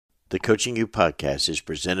The Coaching You podcast is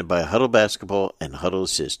presented by Huddle Basketball and Huddle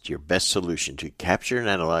Assist, your best solution to capture and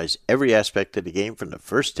analyze every aspect of the game from the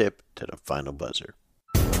first tip to the final buzzer.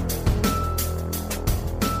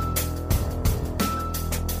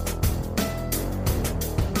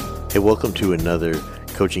 Hey, welcome to another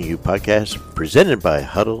Coaching You podcast presented by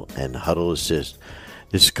Huddle and Huddle Assist.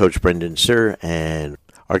 This is Coach Brendan Suhr, and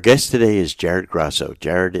our guest today is Jared Grasso.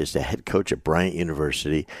 Jared is the head coach at Bryant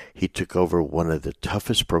University. He took over one of the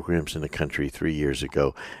toughest programs in the country 3 years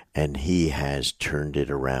ago, and he has turned it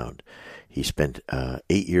around. He spent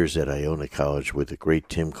 8 years at Iona College with the great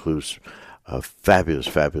Tim Cluess, a fabulous,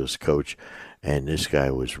 fabulous coach, and this guy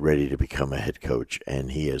was ready to become a head coach,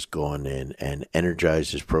 and he has gone in and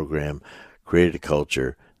energized his program, created a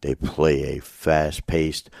culture. They play a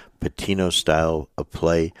fast-paced Pitino style of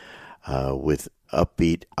play with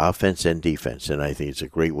upbeat offense and defense, and I think it's a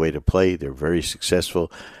great way to play. They're very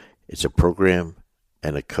successful. It's a program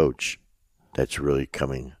and a coach that's really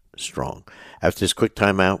coming strong. After this quick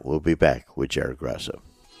timeout, we'll be back with Jared Grasso.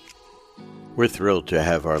 We're thrilled to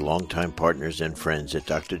have our longtime partners and friends at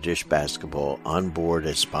Dr. Dish Basketball on board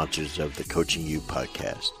as sponsors of the Coaching You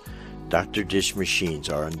podcast. Dr. Dish machines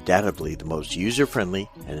are undoubtedly the most user-friendly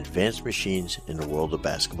and advanced machines in the world of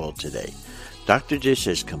basketball today. Dr. Dish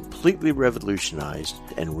has completely revolutionized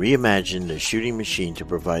and reimagined the shooting machine to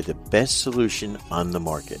provide the best solution on the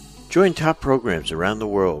market. Join top programs around the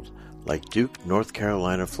world like Duke, North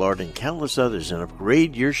Carolina, Florida, and countless others and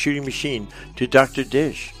upgrade your shooting machine to Dr.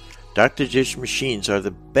 Dish. Dr. Dish machines are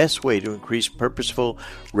the best way to increase purposeful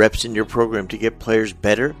reps in your program to get players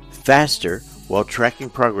better, faster, while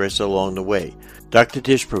tracking progress along the way. Dr.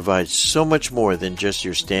 Dish provides so much more than just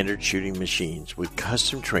your standard shooting machines with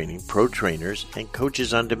custom training, pro trainers, and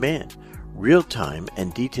coaches on demand, real-time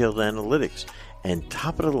and detailed analytics, and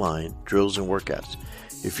top-of-the-line drills and workouts.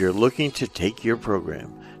 If you're looking to take your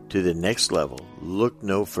program to the next level, look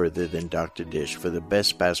no further than Dr. Dish for the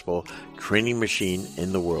best basketball training machine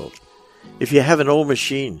in the world. If you have an old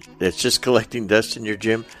machine that's just collecting dust in your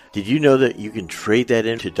gym, did you know that you can trade that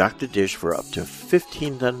in to Dr. Dish for up to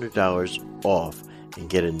 $1,500 off and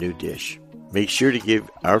get a new dish? Make sure to give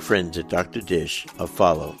our friends at Dr. Dish a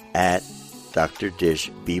follow at Dr.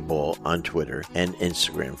 Dish B-Ball on Twitter and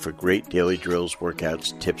Instagram for great daily drills,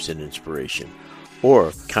 workouts, tips, and inspiration.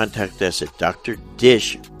 Or contact us at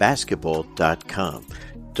drdishbasketball.com.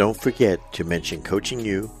 Don't forget to mention Coaching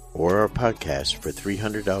You or our podcast for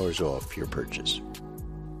 $300 off your purchase.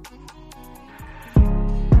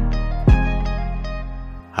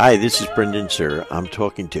 Hi, this is Brendan Suhr. I'm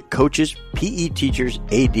talking to coaches, PE teachers,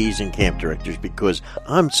 ADs, and camp directors because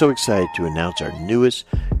I'm so excited to announce our newest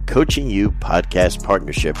Coaching You podcast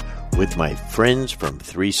partnership with my friends from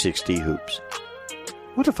 360 Hoops.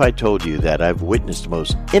 What if I told you that I've witnessed the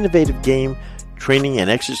most innovative game, training, and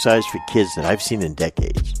exercise for kids that I've seen in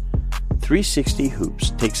decades? 360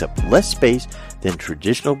 Hoops takes up less space than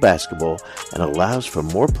traditional basketball and allows for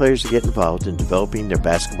more players to get involved in developing their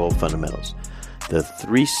basketball fundamentals. The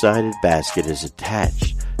three-sided basket is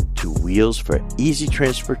attached to wheels for easy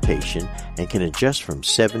transportation and can adjust from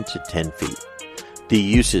 7 to 10 feet. The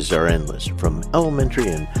uses are endless, from elementary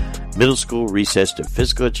and middle school recess to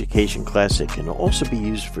physical education class. It can also be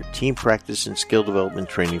used for team practice and skill development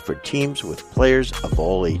training for teams with players of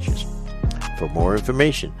all ages. For more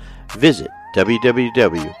information, visit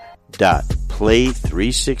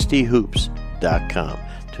www.play360hoops.com.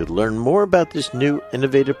 To learn more about this new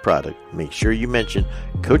innovative product, make sure you mention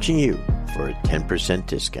Coaching You for a 10%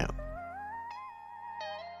 discount.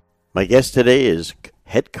 My guest today is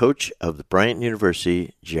head coach of the Bryant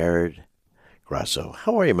University, Jared Grasso.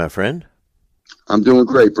 How are you, my friend? I'm doing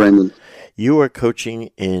great, Brendan. You are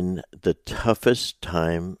coaching in the toughest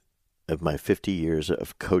time of my 50 years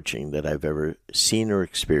of coaching that I've ever seen or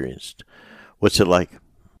experienced. What's it like?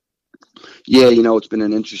 Yeah, it's been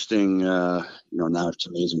an interesting, now it's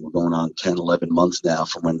amazing. We're going on 10, 11 months now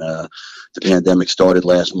from when the pandemic started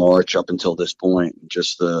last March up until this point.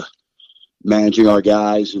 Just the managing our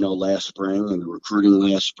guys, last spring and the recruiting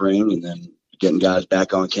last spring and then getting guys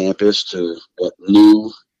back on campus to what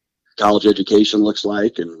new college education looks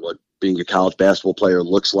like and what being a college basketball player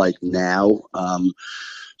looks like now.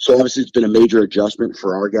 So obviously it's been a major adjustment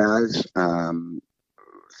for our guys.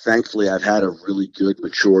 Thankfully, I've had a really good,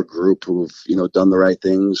 mature group who've, done the right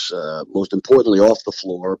things, most importantly off the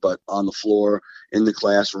floor, but on the floor, in the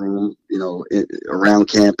classroom, around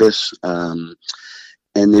campus. And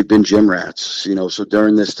they've been gym rats, so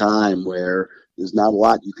during this time where there's not a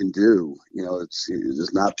lot you can do.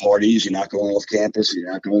 There's not parties. You're not going off campus.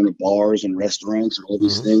 You're not going to bars and restaurants and all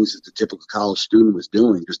these things that the typical college student was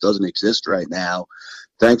doing. Just doesn't exist right now.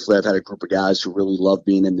 Thankfully, I've had a group of guys who really love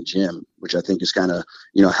being in the gym, which I think has kind of,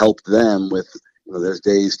 helped them with, there's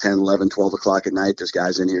days 10, 11, 12 o'clock at night. There's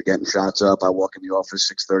guys in here getting shots up. I walk in the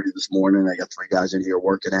office 6:30 this morning. I got 3 guys in here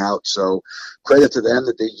working out. So credit to them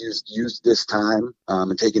that they used this time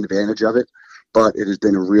and taking advantage of it. But it has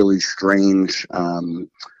been a really strange,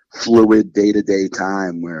 fluid day-to-day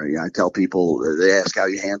time where I tell people, they ask how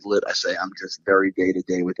you handle it. I say I'm just very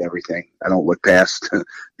day-to-day with everything. I don't look past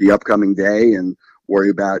the upcoming day and worry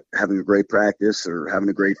about having a great practice or having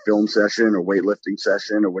a great film session or weightlifting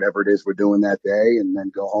session or whatever it is we're doing that day, and then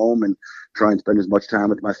go home and try and spend as much time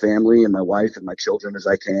with my family and my wife and my children as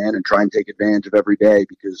I can, and try and take advantage of every day,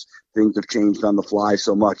 because things have changed on the fly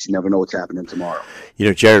so much. You never know what's happening tomorrow.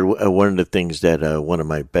 Jared, one of the things that one of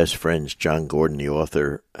my best friends, John Gordon, the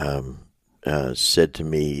author, said to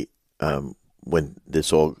me when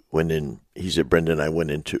this all went in, he said, Brendan, I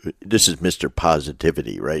went into, this is Mr.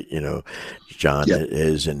 Positivity, right? John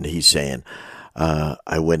is, and he's saying,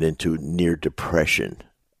 I went into near depression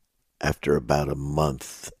after about a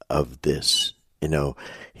month of this.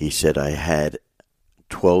 He said, I had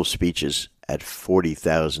 12 speeches at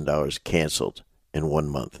 $40,000 canceled in 1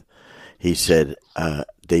 month. He said, I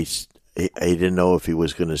didn't know if he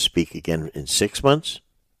was going to speak again in 6 months,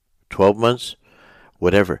 12 months,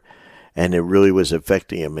 whatever. And it really was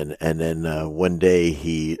affecting him. And then one day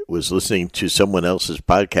he was listening to someone else's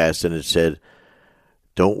podcast, and it said,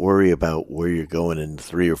 don't worry about where you're going in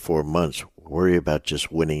 3 or 4 months. Worry about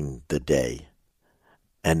just winning the day.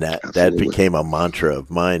 And that became a mantra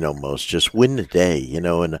of mine almost. Just win the day,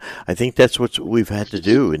 and I think that's what we've had to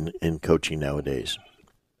do in coaching nowadays.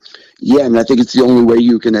 Yeah, and I think it's the only way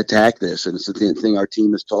you can attack this. And it's the thing our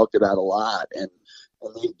team has talked about a lot. And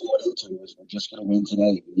they've bought into is we're just going to win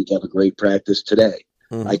today. We need to have a great practice today.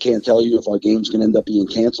 Mm-hmm. I can't tell you if our game's going to end up being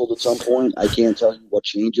canceled at some point. I can't tell you what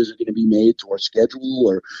changes are going to be made to our schedule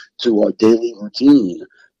or to our daily routine.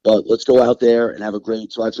 But let's go out there and have a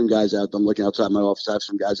great. So I have some guys out. I'm looking outside my office. I have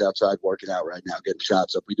some guys outside working out right now, getting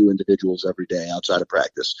shots up. We do individuals every day outside of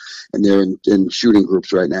practice, and they're in shooting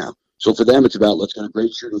groups right now. So for them, it's about let's get a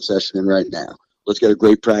great shooting session in right now. Let's get a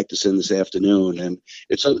great practice in this afternoon. And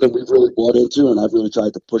it's something we've really bought into, and I've really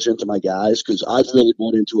tried to push into my guys because I've really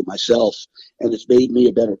bought into it myself, and it's made me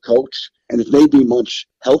a better coach, and it's made me much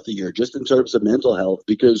healthier just in terms of mental health.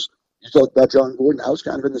 Because you talked about John Gordon, I was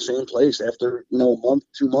kind of in the same place after, a month,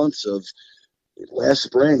 2 months of last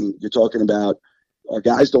spring. You're talking about our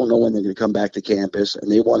guys don't know when they're going to come back to campus,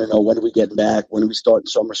 and they want to know when are we getting back, when are we starting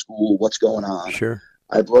summer school, what's going on. Sure.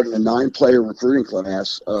 I brought in a 9-player recruiting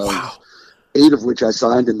class of wow. 8 of which I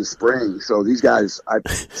signed in the spring. So these guys,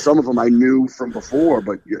 some of them I knew from before,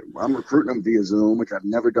 but I'm recruiting them via Zoom, which I've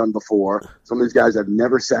never done before. Some of these guys I've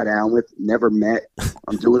never sat down with, never met.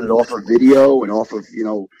 I'm doing it off of video and off of,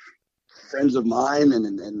 friends of mine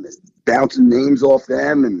and bouncing names off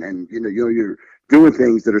them. And you're doing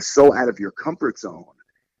things that are so out of your comfort zone.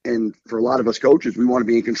 And for a lot of us coaches, we want to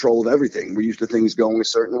be in control of everything. We're used to things going a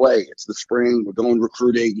certain way. It's the spring. We're going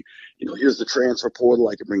recruiting. Here's the transfer portal.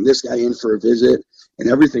 I can bring this guy in for a visit. And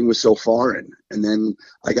everything was so foreign. And then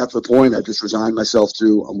I got to the point I just resigned myself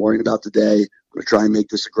to, I'm worrying about the day. I'm going to try and make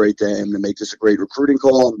this a great day. I'm going to make this a great recruiting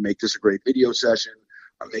call. I'm going to make this a great video session.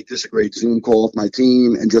 I'll make this a great Zoom call with my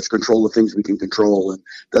team and just control the things we can control. And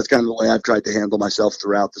that's kind of the way I've tried to handle myself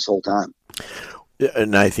throughout this whole time.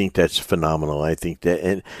 And I think that's phenomenal. I think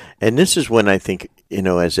that, and this is when I think,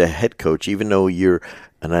 as a head coach, even though you're,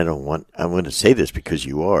 and I'm going to say this because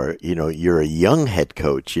you are, you're a young head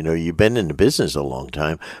coach, you've been in the business a long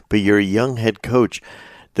time, but you're a young head coach.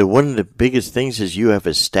 One of the biggest things is you have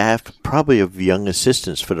a staff probably of young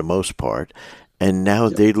assistants for the most part. And now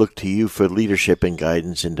they look to you for leadership and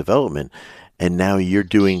guidance and development. And now you're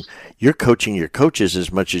coaching your coaches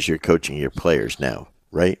as much as you're coaching your players now,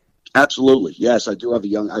 right? Absolutely. Yes, I do have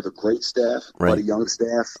I have a great staff, but a young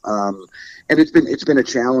staff. And it's been a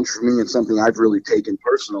challenge for me, and something I've really taken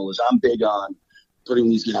personal is I'm big on putting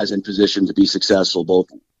these guys in position to be successful, both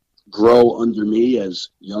grow under me as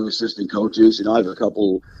young assistant coaches. I have a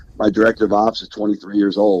couple, my director of ops is 23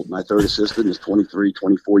 years old. My third assistant is 23,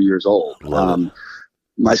 24 years old.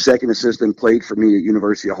 My second assistant played for me at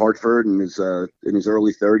University of Hartford and is in his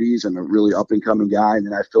early 30s and a really up-and-coming guy. And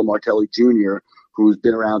then I have Phil Martelli Jr., who's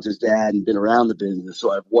been around his dad and been around the business.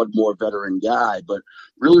 So I have one more veteran guy. But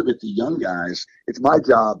really with the young guys, it's my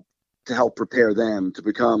job to help prepare them to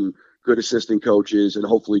become good assistant coaches and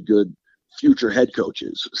hopefully good future head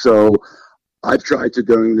coaches. So I've tried to,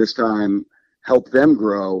 during this time, help them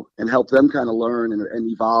grow and help them kind of learn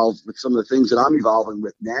and evolve with some of the things that I'm evolving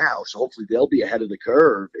with now. So hopefully they'll be ahead of the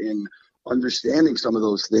curve in understanding some of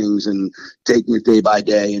those things and taking it day by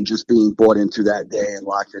day and just being bought into that day and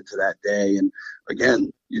locked into that day. And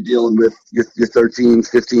again, you're dealing with your 13,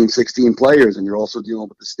 15, 16 players, and you're also dealing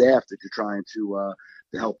with the staff that you're trying to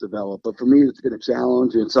help develop. But for me, it's been a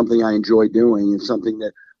challenge and something I enjoy doing and something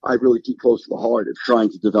that I really keep close to the heart of trying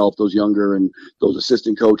to develop those younger and those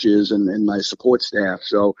assistant coaches and my support staff.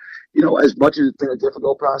 So, you know, as much as it's been a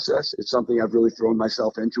difficult process, it's something I've really thrown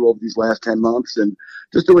myself into over these last 10 months and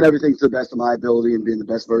just doing everything to the best of my ability and being the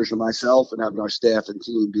best version of myself and having our staff and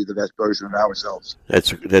team be the best version of ourselves.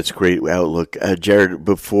 That's great outlook. Jared,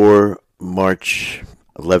 before March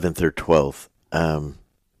 11th or 12th,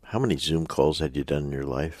 how many Zoom calls had you done in your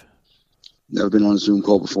life? Never been on a Zoom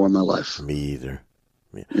call before in my life. Me either.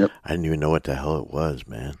 Yep. I didn't even know what the hell it was,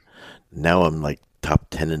 man. Now I'm like top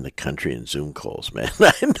 10 in the country in Zoom calls, man.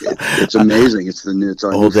 It's amazing. It's our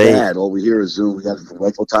new fad. All we hear is Zoom. We got,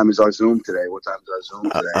 like, what time is our Zoom today? What time is our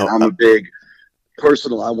Zoom today? And I'm a big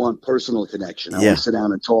personal. I want personal connection. I want to sit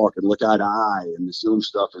down and talk and look eye to eye. And the Zoom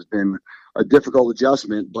stuff has been a difficult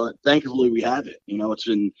adjustment, but thankfully we have it. You know,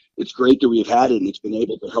 it's great that we've had it and it's been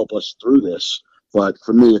able to help us through this. But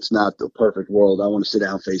for me, it's not the perfect world. I want to sit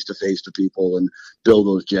down face to face to people and build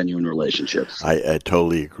those genuine relationships. I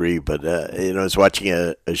totally agree. But, you know, I was watching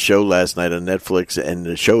a show last night on Netflix, and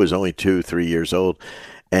the show is only 2-3 years old.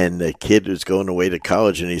 And the kid was going away to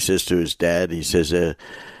college, and he says to his dad, he says,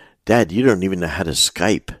 Dad, you don't even know how to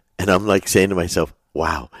Skype. And I'm like saying to myself,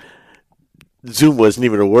 wow. Zoom wasn't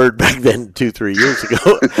even a word back then 2-3 years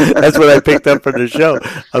ago. That's what I picked up from the show.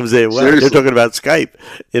 I'm saying, wow, Seriously? They're talking about Skype,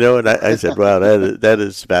 you know, and I said, wow, that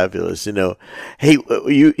is fabulous, you know. Hey,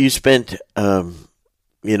 you spent,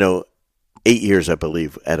 you know, 8 years, I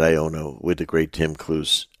believe, at Iona with the great Tim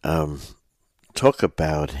Cluess. Talk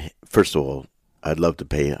about, first of all, I'd love to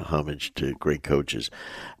pay homage to great coaches.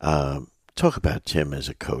 Talk about Tim as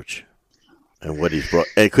a coach. And what he's brought,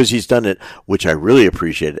 because he's done it, which I really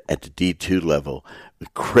appreciate at the D2 level, a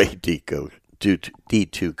great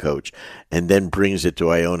D2 coach, and then brings it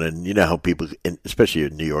to Iona. And you know how people, especially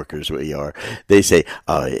New Yorkers, we are, they say,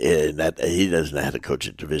 he doesn't know how to coach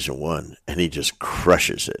at Division I, and he just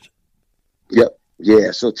crushes it. Yep.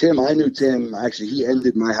 Yeah. So Tim, I knew Tim. Actually, he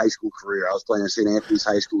ended my high school career. I was playing at St. Anthony's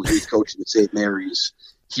High School. He was coaching at St. Mary's.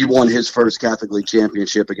 He won his first Catholic League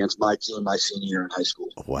championship against my team my senior year in high school.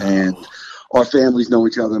 Wow. And our families know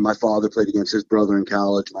each other. My father played against his brother in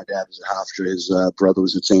college. My dad was at Hofstra. His brother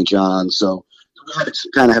was at St. John's. So we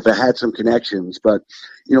kind of had some connections. But,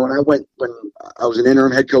 you know, when I was an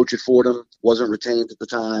interim head coach at Fordham, wasn't retained at the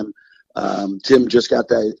time. Tim just got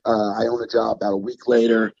that Iona job about a week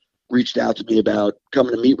later, reached out to me about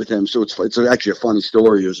coming to meet with him. So it's actually a funny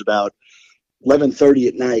story. It was about 11:30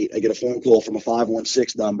 at night. I get a phone call from a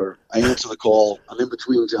 516 number. I answer the call. I'm in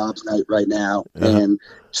between jobs night right now. And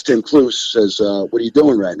it's Tim Cluess. Says, what are you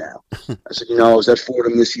doing right now? I said, you know, I was at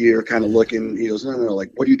Fordham this year kind of looking. He goes, no,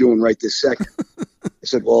 like, what are you doing right this second? I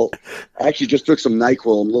said, well, I actually just took some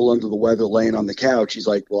NyQuil. I'm a little under the weather laying on the couch. He's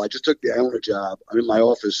like, well, I just took the Iona job. I'm in my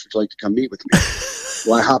office. Would you like to come meet with me?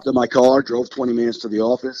 Well, I hopped in my car, drove 20 minutes to the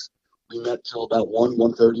office. We met till about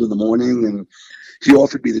 1:30 in the morning, and he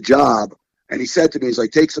offered me the job. And he said to me, he's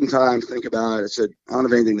like, take some time, think about it. I said, I don't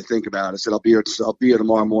have anything to think about. I said, I'll be here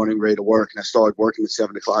tomorrow morning, ready to work. And I started working at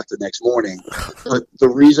 7 o'clock the next morning. But the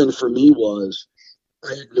reason for me was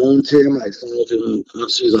I had known Tim. I followed him,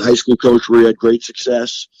 obviously, as a high school coach where he had great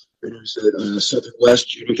success. And he was at Southern West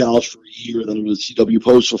Junior College for a year. Then he was at CW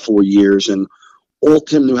Post for 4 years. And all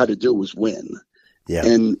Tim knew how to do was win. Yeah.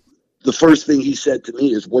 And the first thing he said to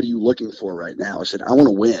me is, what are you looking for right now? I said, I want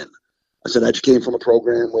to win. I said, I just came from a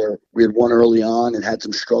program where we had won early on and had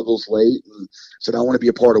some struggles late. And I said, I want to be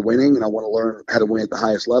a part of winning, and I want to learn how to win at the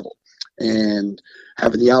highest level. And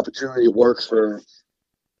having the opportunity to work for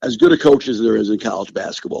as good a coach as there is in college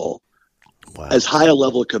basketball, as high a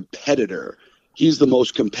level competitor, he's the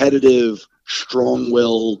most competitive,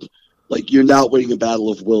 strong-willed. Like, you're not winning a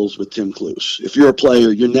battle of wills with Tim Cluess. If you're a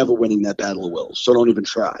player, you're never winning that battle of wills, so don't even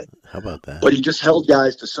try. How about that? But he just held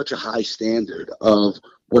guys to such a high standard of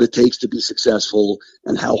what it takes to be successful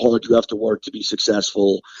and how hard you have to work to be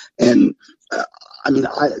successful. And,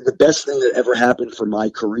 the best thing that ever happened for my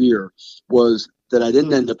career was that I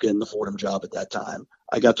didn't end up getting the Fordham job at that time.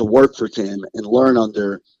 I got to work for Tim and learn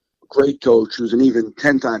under a great coach who's an even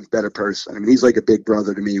 10 times better person. I mean, he's like a big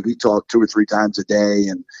brother to me. We talk 2 or 3 times a day,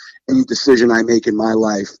 and any decision I make in my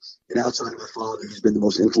life, and outside of my father, he's been the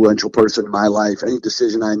most influential person in my life. Any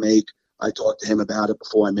decision I make, I talk to him about it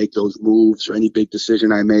before I make those moves, or any big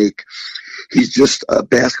decision I make. He's just a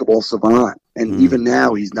basketball savant. And even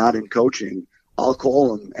now, he's not in coaching. I'll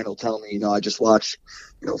call him and he'll tell me, I just watched,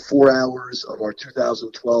 4 hours of our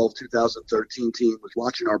 2012, 2013 team, was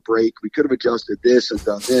watching our break. We could have adjusted this and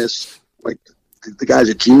done this. Like, the guy's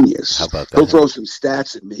a genius. How about that? He'll throw some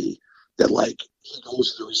stats at me that, like, he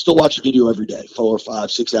goes through. He still watches video every day, 4 or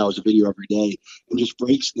 5, 6 hours of video every day, and just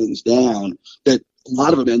breaks things down that a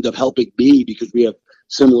lot of them end up helping me because we have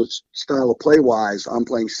similar style of play-wise. I'm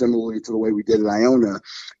playing similarly to the way we did at Iona,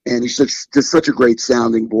 and he's just such a great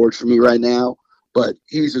sounding board for me right now. But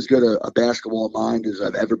he's as good a basketball mind as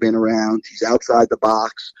I've ever been around. He's outside the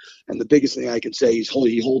box, and the biggest thing I can say is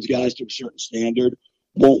he holds guys to a certain standard,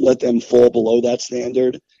 won't let them fall below that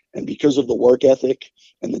standard, and because of the work ethic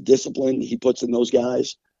and the discipline he puts in those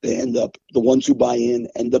guys, they end up, the ones who buy in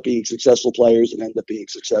end up being successful players and end up being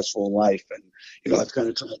successful in life. And, I've kind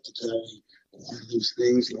of tried to carry a lot of those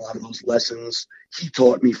things, a lot of those lessons he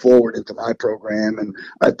taught me forward into my program. And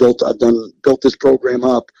I've built this program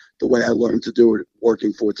up the way I learned to do it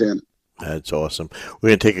working for Tim. That's awesome. We're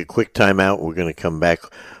going to take a quick time out. We're going to come back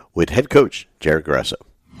with head coach Jared Grasso.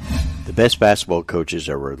 The best basketball coaches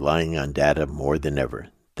are relying on data more than ever.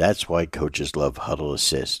 That's why coaches love Huddle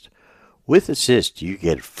Assist. With Assist, you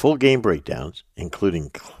get full game breakdowns,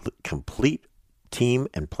 including complete team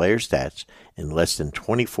and player stats in less than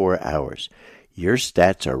 24 hours. Your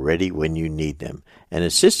stats are ready when you need them. And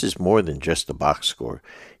Assist is more than just a box score.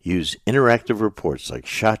 Use interactive reports like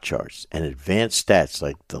shot charts and advanced stats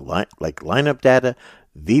like lineup data,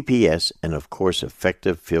 VPS, and of course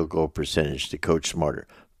effective field goal percentage to coach smarter.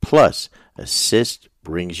 Plus, Assist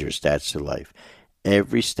brings your stats to life.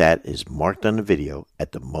 Every stat is marked on the video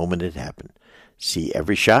at the moment it happened. See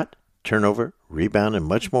every shot, turnover, rebound, and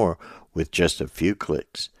much more with just a few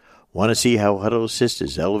clicks. Want to see how Huddle Assist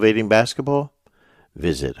is elevating basketball?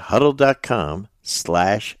 Visit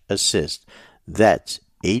huddle.com/assist. That's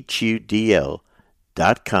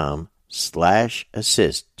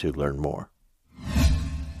HUDL.com/assist to learn more.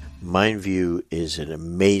 MindView is an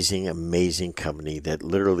amazing, amazing company that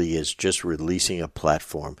literally is just releasing a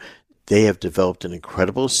platform. They have developed an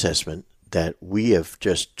incredible assessment that we have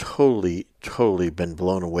just totally been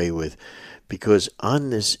blown away with, because on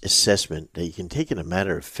this assessment that you can take in a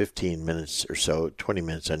matter of 15 minutes or so, 20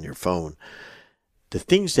 minutes on your phone, the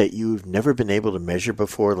things that you've never been able to measure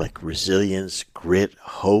before, like resilience, grit,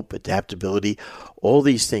 hope, adaptability, all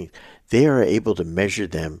these things, they are able to measure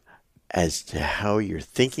them as to how you're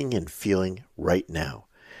thinking and feeling right now.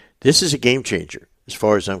 This is a game changer as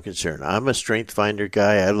far as I'm concerned. I'm a strength finder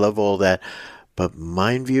guy. I love all that. But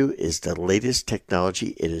MindView is the latest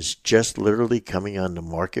technology. It is just literally coming on the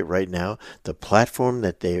market right now. The platform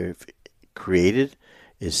that they've created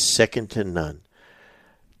is second to none.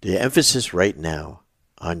 The emphasis right now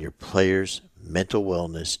on your players' mental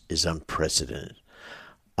wellness is unprecedented.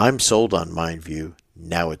 I'm sold on MindView.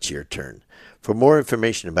 Now it's your turn. For more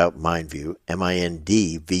information about MindView,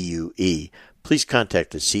 MINDVUE, please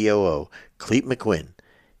contact the COO, Clete McQuinn.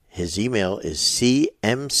 His email is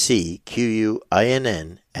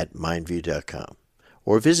cmcquinn@mindview.com,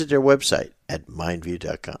 or visit their website at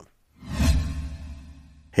mindview.com.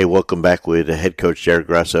 Hey, welcome back with head coach Jared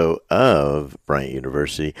Grasso of Bryant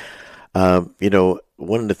University.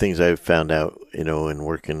 One of the things I found out, in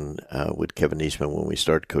working with Kevin Eastman when we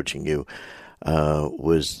started coaching you,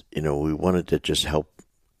 was, we wanted to just help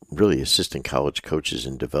really assistant college coaches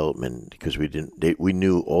in development, because we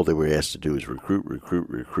knew all they were asked to do is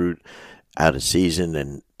recruit out of season,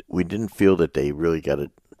 and we didn't feel that they really got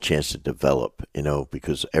a chance to develop,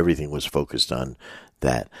 because everything was focused on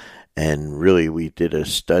that. And really, we did a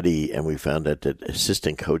study, and we found out that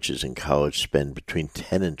assistant coaches in college spend between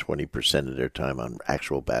 10 and 20% of their time on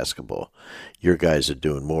actual basketball. Your guys are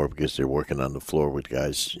doing more because they're working on the floor with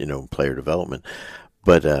guys, player development.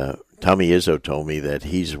 But Tommy Izzo told me that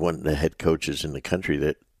he's one of the head coaches in the country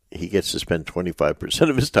that he gets to spend 25%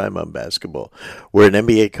 of his time on basketball. Where an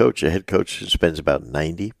NBA coach, a head coach, spends about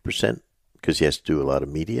 90% because he has to do a lot of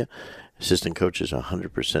media. Assistant coaches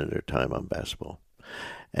 100% of their time on basketball.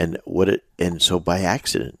 And so by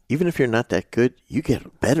accident, even if you're not that good, you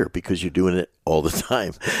get better because you're doing it all the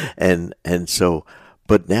time.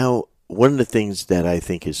 But now one of the things that I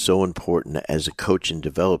think is so important as a coach in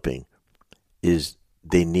developing is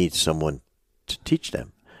they need someone to teach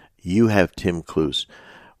them. You have Tim Cluse.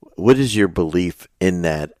 What is your belief in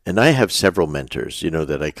that? And I have several mentors,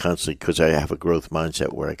 that I constantly, because I have a growth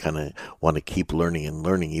mindset where I kind of want to keep learning and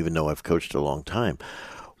learning, even though I've coached a long time.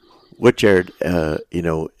 What, Jared,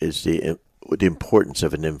 is the importance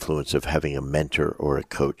of an influence of having a mentor or a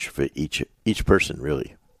coach for each person,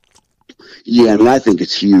 really? Yeah, I think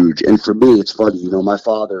it's huge. And for me, it's funny. My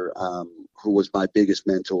father, who was my biggest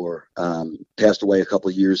mentor, passed away a couple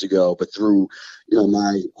of years ago, but through,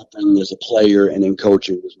 my upbringing as a player and in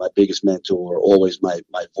coaching was my biggest mentor, always my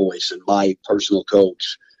voice and my personal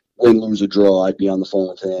coach. Win, lose, or draw, I'd be on the phone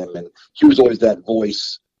with him. And he was always that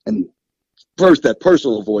voice, and first that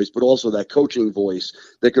personal voice, but also that coaching voice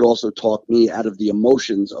that could also talk me out of the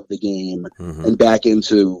emotions of the game and back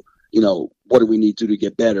into, what do we need to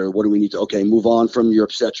get better? What do we need to, okay, move on from you're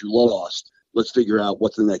upset you lost. Let's figure out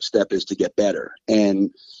what the next step is to get better.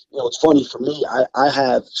 And, it's funny for me, I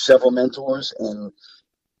have several mentors, and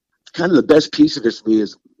kind of the best piece of it for me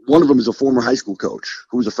is one of them is a former high school coach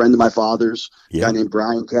who was a friend of my father's, a guy named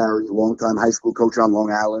Brian Carey, a longtime high school coach on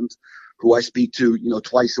Long Island, who I speak to,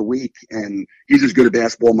 twice a week. And he's as good a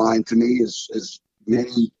basketball mind to me as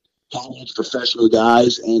many college professional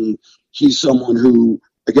guys. And he's someone who,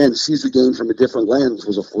 again, sees the game from a different lens,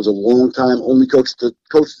 was a long time, only coached at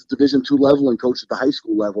the Division II level and coached at the high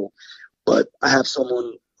school level. But I have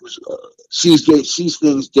someone who sees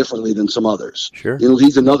things differently than some others. Sure.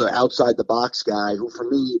 He's another outside the box guy who, for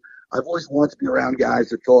me, I've always wanted to be around guys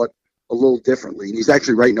that thought a little differently. And he's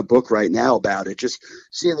actually writing a book right now about it, just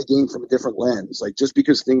seeing the game from a different lens. Like, just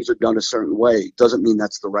because things are done a certain way doesn't mean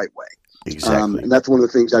that's the right way. Exactly. And that's one of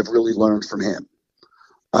the things I've really learned from him.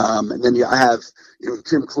 And then I have,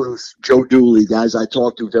 Tim Cluse, Joe Dooley, guys I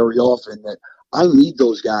talk to very often that I need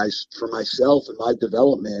those guys for myself and my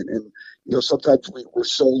development. And, sometimes we're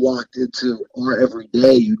so locked into our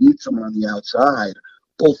everyday. You need someone on the outside,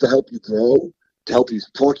 both to help you grow, to help you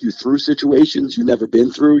talk you through situations you've never been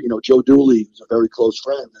through. Joe Dooley, who's a very close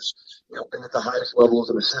friend, has been at the highest level as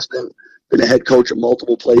an assistant, been a head coach at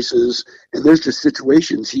multiple places, and there's just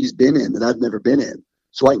situations he's been in that I've never been in.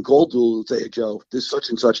 So I can call Dooley and say, hey, Joe, this such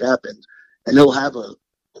and such happened, and he'll have a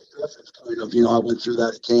reference point of, I went through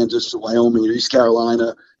that at Kansas or Wyoming or East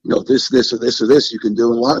Carolina, this or this you can do.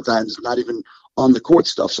 And a lot of times it's not even on the court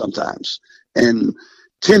stuff sometimes. And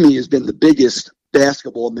Timmy has been the biggest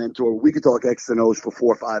basketball mentor. We could talk X and O's for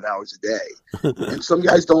 4 or 5 hours a day. And some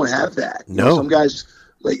guys don't have that. No. Some guys,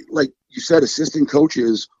 like you said, assistant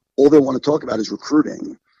coaches, all they want to talk about is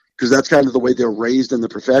recruiting, because that's kind of the way they're raised in the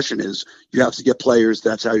profession is you have to get players.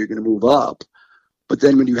 That's how you're going to move up. But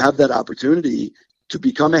then when you have that opportunity to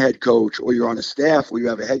become a head coach, or you're on a staff where you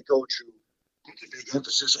have a head coach who puts a big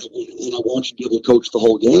emphasis on, I want you to be able to coach the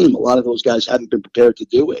whole game. A lot of those guys haven't been prepared to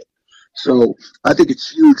do it. So I think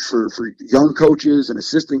it's huge for young coaches and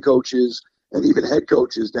assistant coaches and even head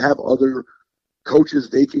coaches to have other coaches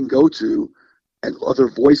they can go to and other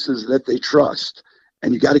voices that they trust.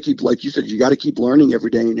 And you got to keep, like you said, you got to keep learning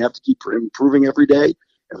every day, and you have to keep improving every day.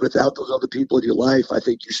 And without those other people in your life, I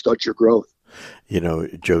think you stunt your growth.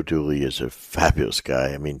 Joe Dooley is a fabulous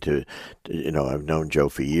guy. I mean, I've known Joe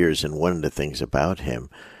for years, and one of the things about him,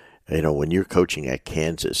 when you're coaching at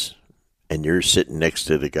Kansas and you're sitting next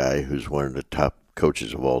to the guy who's one of the top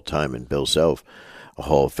coaches of all time, and Bill Self, a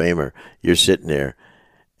Hall of Famer, you're sitting there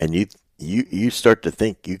and you start to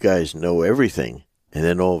think you guys know everything, and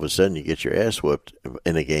then all of a sudden you get your ass whooped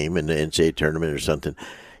in a game in the NCAA tournament or something.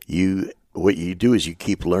 What you do is you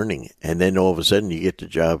keep learning, and then all of a sudden you get the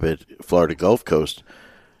job at Florida Gulf Coast.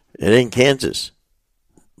 It ain't Kansas,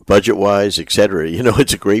 budget-wise, etc.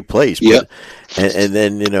 It's a great place. Yeah. And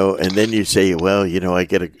then you say, well, I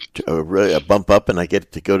get a bump up, and I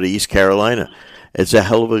get to go to East Carolina. It's a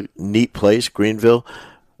hell of a neat place, Greenville,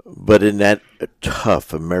 but in that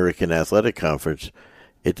tough American Athletic Conference,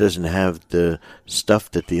 it doesn't have the stuff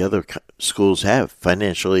that the other schools have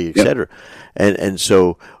financially, etc. Yep. And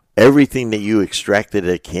so everything that you extracted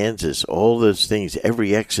at Kansas, all those things,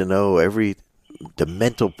 every X and O, the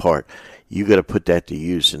mental part, you got to put that to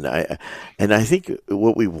use. And I think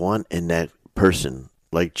what we want in that person,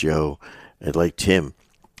 like Joe and like Tim,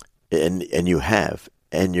 and you have,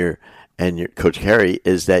 and your Coach Carey,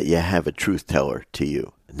 is that you have a truth teller to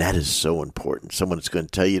you, and that is so important. Someone that's going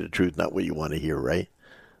to tell you the truth, not what you want to hear, right?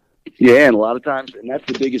 Yeah, and a lot of times, and that's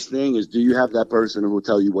the biggest thing, is do you have that person who will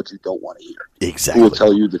tell you what you don't want to hear? Exactly. Who will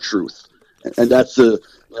tell you the truth. And that's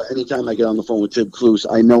anytime I get on the phone with Tim Cluse,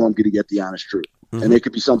 I know I'm going to get the honest truth. Mm-hmm. And it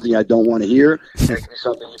could be something I don't want to hear, and it could be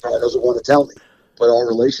something he probably doesn't want to tell me. But our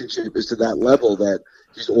relationship is to that level that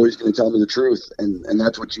he's always going to tell me the truth, and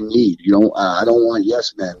that's what you need. I don't want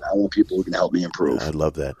yes men. I want people who can help me improve. I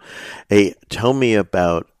love that. Hey, tell me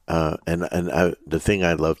about the thing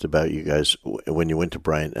I loved about you guys when you went to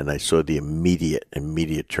Bryant, and I saw the immediate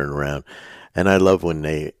turnaround, and I love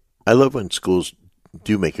when schools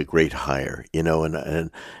do make a great hire,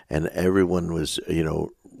 and everyone was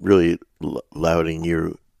really lauding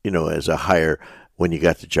you, as a hire when you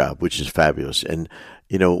got the job, which is fabulous. And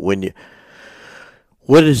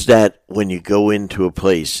what is that when you go into a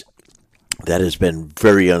place that has been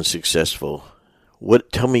very unsuccessful.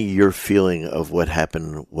 Tell me your feeling of what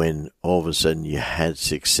happened when all of a sudden you had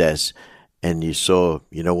success and you saw,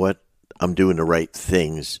 you know what, I'm doing the right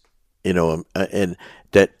things, and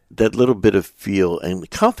that little bit of feel and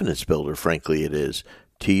confidence builder, frankly, it is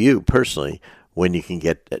to you personally when you can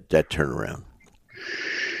get that turnaround.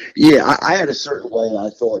 Yeah, I had a certain way I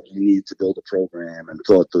thought you needed to build a program, and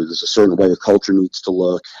thought there's a certain way the culture needs to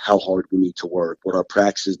look, how hard we need to work, what our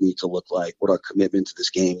practices need to look like, what our commitment to this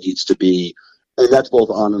game needs to be. And that's both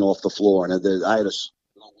on and off the floor. And I had the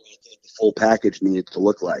full package needed to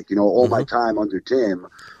look like. All my time under Tim,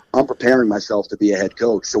 I'm preparing myself to be a head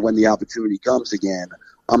coach. So when the opportunity comes again,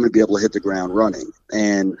 I'm going to be able to hit the ground running.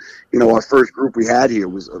 And, our first group we had here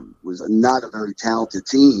was not a very talented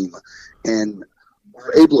team. And we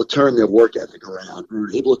were able to turn their work ethic around. We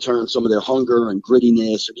were able to turn some of their hunger and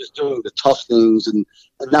grittiness and just doing the tough things and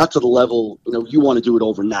not to the level, you want to do it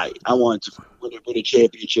overnight. I wanted to win a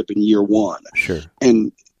championship in year one. Sure.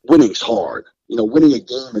 And winning's hard. Winning a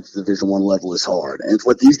game at the Division I level is hard. And it's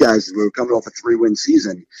what these guys were coming off a 3-win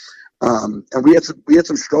season. And we had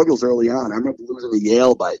some struggles early on. I remember losing to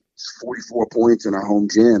Yale by 44 points in our home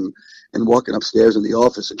gym and walking upstairs in the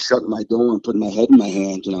office and shutting my door and putting my head in my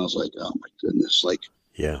hands. And I was like, oh my goodness,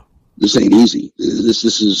 this ain't easy. This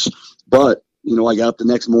is, but, I got up the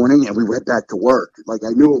next morning and we went back to work. Like, I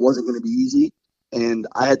knew it wasn't going to be easy, and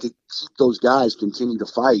I had to keep those guys continue to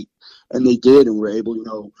fight. And they did. And we're able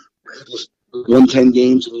to win 10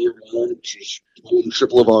 games in year one, which is more than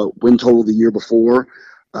triple of our win total the year before.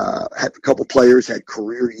 Had a couple players had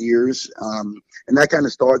career years, and that kind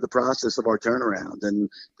of started the process of our turnaround. And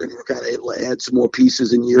then we were kind of able to add some more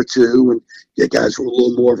pieces in year two and get guys who were a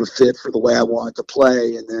little more of a fit for the way I wanted to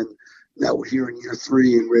play. And then now we're here in year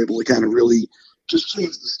three, and we're able to kind of really just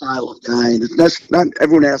change the style of guy. And that's not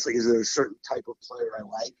everyone asks, like, is there a certain type of player I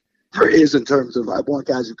like? There is, in terms of I want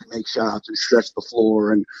guys who can make shots and stretch the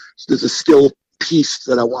floor, and there's a skill piece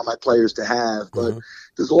that I want my players to have, but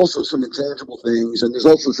there's also some intangible things, and there's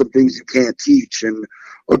also some things you can't teach, and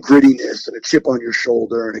a grittiness and a chip on your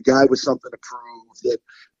shoulder, and a guy with something to prove that,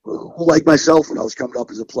 like myself when I was coming up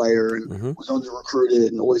as a player and was under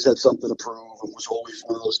recruited and always had something to prove and was always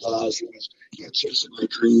one of those guys who was chasing my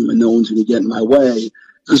dream and no one's going to get in my way.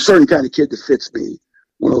 There's a certain kind of kid that fits me.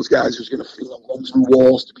 One of those guys who's going to run through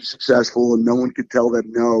walls to be successful, and no one can tell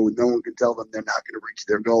them no, and no one can tell them they're not going to reach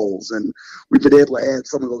their goals. And we've been able to add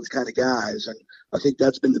some of those kind of guys. And I think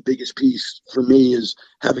that's been the biggest piece for me, is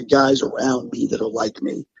having guys around me that are like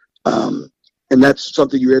me. And that's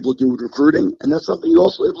something you're able to do with recruiting. And that's something you're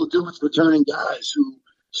also able to do with returning guys who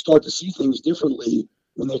start to see things differently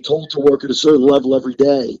when they're told to work at a certain level every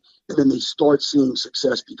day, and then they start seeing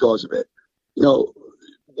success because of it.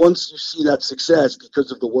 Once you see that success because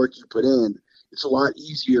of the work you put in, it's a lot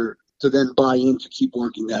easier to then buy in to keep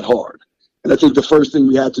working that hard. And I think the first thing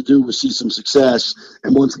we had to do was see some success.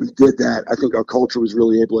 And once we did that, I think our culture was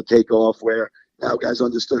really able to take off, where now guys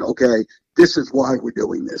understood, okay, this is why we're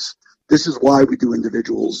doing this. This is why we do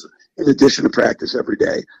individuals in addition to practice every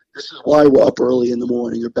day. This is why we're up early in the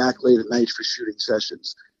morning or back late at night for shooting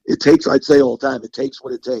sessions. It takes, I'd say all the time, it takes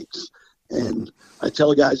what it takes. And I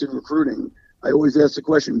tell guys in recruiting, I always ask the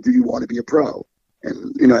question, do you want to be a pro?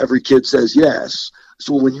 And, every kid says yes.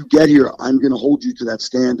 So when you get here, I'm going to hold you to that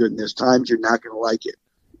standard. And there's times you're not going to like it,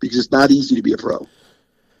 because it's not easy to be a pro.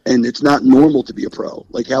 And it's not normal to be a pro.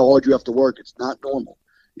 Like how hard you have to work, it's not normal.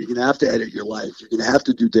 You're going to have to edit your life. You're going to have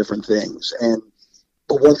to do different things.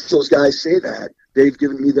 But once those guys say that, they've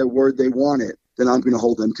given me their word they want it, then I'm going to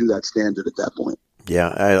hold them to that standard at that point. Yeah,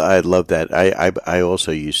 I love that. I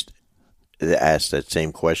also used to ask that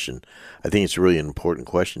same question. I think it's a really important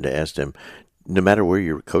question to ask them. No matter where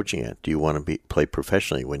you're coaching at, do you want to play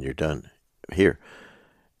professionally when you're done here?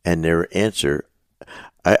 And their answer,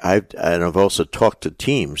 I've also talked to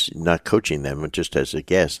teams, not coaching them, but just as a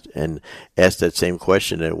guest, and asked that same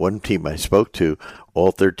question. At one team I spoke to,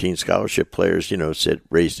 all 13 scholarship players,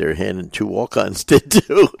 raised their hand, and 2 walk-ons did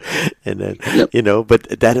too. And then,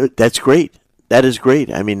 but that's great. That is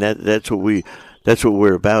great. I mean, that's what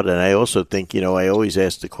we're about. And I also think, I always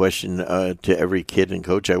ask the question to every kid and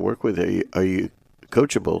coach I work with, are you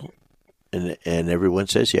coachable? And everyone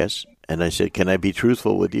says yes. And I said, can I be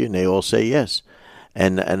truthful with you? And they all say yes.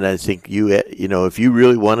 And I think if you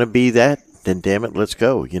really want to be that, then damn it, let's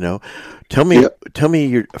go. Tell me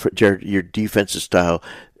your defensive style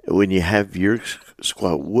when you have your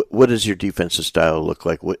squad. What does your defensive style look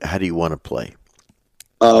like? How do you want to play?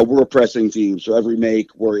 We're a pressing team, so every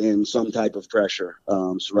make we're in some type of pressure.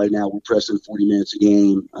 So right now we're pressing 40 minutes a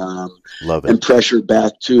game. Love it. And pressure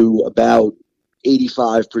back to about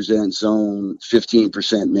 85% zone,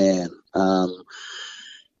 15% man.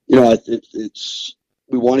 It's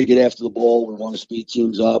we want to get after the ball. We want to speed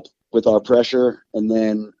teams up with our pressure. And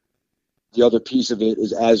then the other piece of it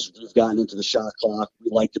is, as we've gotten into the shot clock,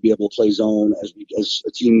 we like to be able to play zone as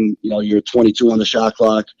a team. You're 22 on the shot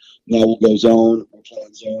clock. Now we'll go zone. We'll play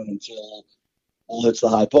zone until ball hits the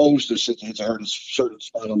high post, or hits a certain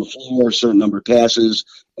spot on the floor, a certain number of passes,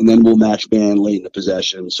 and then we'll match man late in the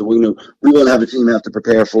possession. So we want to have a team have to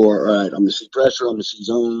prepare for, all right, I'm going to see pressure, I'm going to see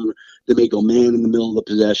zone. They may go man in the middle of the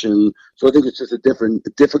possession. So I think it's just a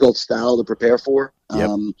difficult style to prepare for,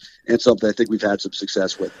 and something I think we've had some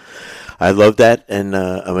success with. I love that, and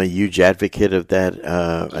I'm a huge advocate of that.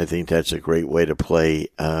 I think that's a great way to play.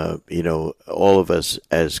 All of us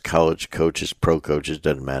as college coaches, pro coaches,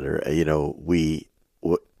 doesn't matter. We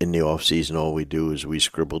in the off season, all we do is we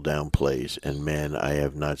scribble down plays, and man, I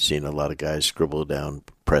have not seen a lot of guys scribble down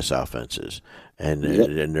press offenses and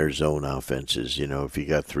their zone offenses. If you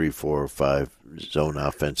got 3, 4, or 5 zone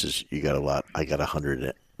offenses, you got a lot. I got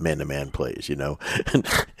 100 man-to-man plays, and now, in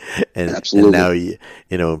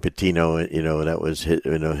Pitino, that was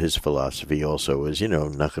his philosophy also was,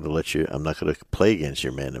 I'm not going to play against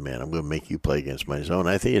your man-to-man. I'm going to make you play against my zone.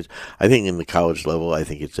 I think in the college level, I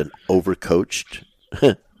think it's an overcoached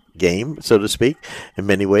game, so to speak, in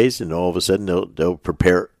many ways, and all of a sudden they'll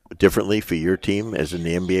prepare differently for your team. As in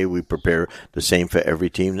the NBA, we prepare the same for every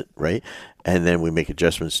team, right? And then we make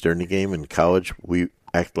adjustments during the game. In college, we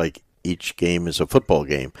act like each game is a football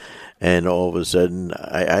game, and all of a sudden,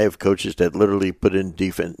 I have coaches that literally put in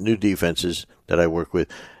new defenses that I work with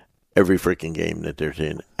every freaking game that they're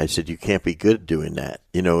in. I said, you can't be good at doing that.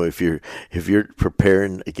 If you're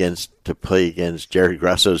preparing to play against Jared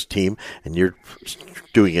Grasso's team, and you're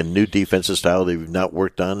doing a new defensive style that you've not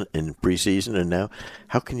worked on in preseason, and now,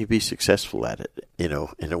 how can you be successful at it? In a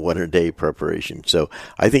 100-day preparation. So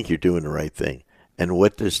I think you're doing the right thing. And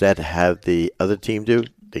what does that have the other team do?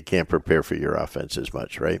 They can't prepare for your offense as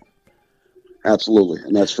much, right? Absolutely.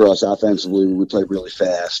 And that's for us offensively. We play really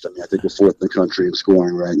fast. I think we're 4th in the country in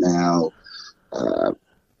scoring right now. I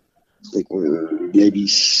think we're maybe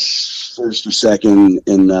 1st or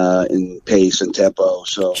 2nd in pace and tempo.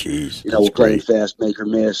 So, we're playing fast, make or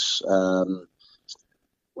miss. We're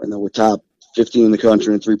top 15 in the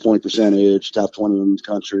country in 3-point percentage, top 20 in the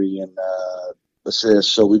country in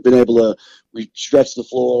assists. So we've been able to stretch the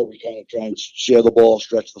floor. We kind of try and share the ball,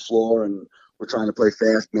 stretch the floor, and we're trying to play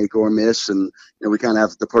fast, make or miss. And, we kind of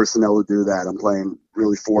have the personnel to do that. I'm playing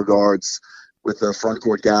really 4 guards with a front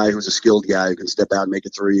court guy who's a skilled guy who can step out and make a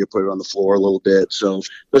 3 or put it on the floor a little bit. So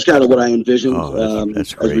that's kind of what I envisioned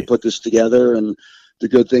as we put this together. And the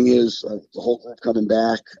good thing is the whole group coming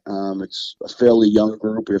back. It's a fairly young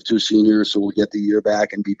group. We have 2 seniors, so we'll get the year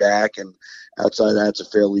back and be back. And outside of that, it's a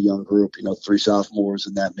fairly young group, 3 sophomores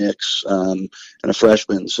in that mix and a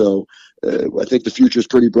freshman. So I think the future is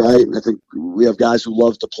pretty bright, and I think we have guys who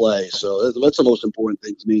love to play. So that's the most important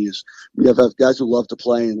thing to me is we have guys who love to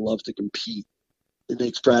play and love to compete. It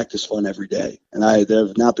makes practice fun every day. And there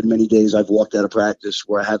have not been many days I've walked out of practice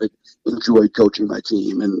where I haven't enjoyed coaching my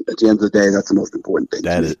team. And at the end of the day, that's the most important thing.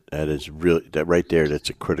 That is really, that right there, that's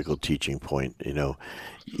a critical teaching point.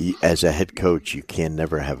 As a head coach, you can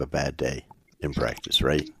never have a bad day in practice,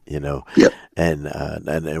 right? Yep.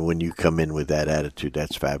 And when you come in with that attitude,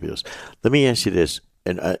 that's fabulous. Let me ask you this.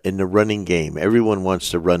 In the running game, everyone wants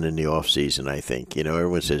to run in the off season. I think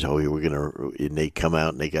everyone says, "Oh, we're gonna." And they come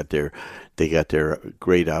out and they got their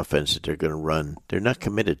great offense that they're going to run. They're not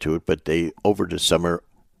committed to it, but they over the summer,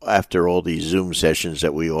 after all these Zoom sessions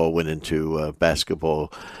that we all went into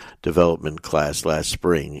basketball development class last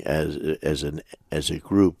spring as a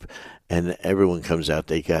group, and everyone comes out.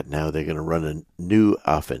 They're going to run a new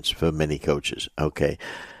offense for many coaches. Okay.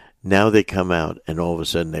 Now they come out and all of a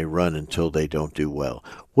sudden they run until they don't do well.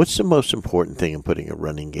 What's the most important thing in putting a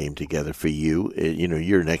running game together for you?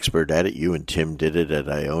 You're an expert at it. You and Tim did it at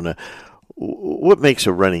Iona. What makes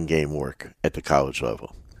a running game work at the college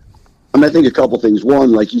level? I think a couple things.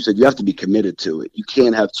 One, like you said, you have to be committed to it. You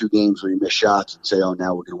can't have 2 games where you miss shots and say, oh,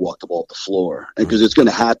 now we're going to walk the ball up the floor. Because it's going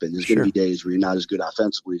to happen. There's going to be days where you're not as good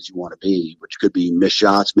offensively as you want to be, which could be missed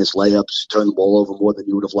shots, missed layups, turn the ball over more than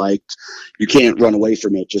you would have liked. You can't run away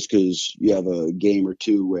from it just because you have a game or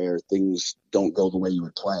 2 where things don't go the way you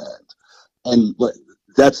had planned. And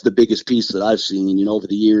that's the biggest piece that I've seen. Over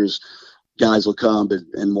the years, guys will come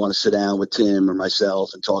and want to sit down with Tim or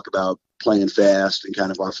myself and talk about playing fast and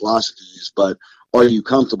kind of our philosophies, but are you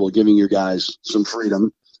comfortable giving your guys some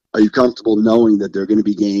freedom? Are you comfortable knowing that there are going to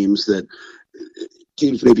be games that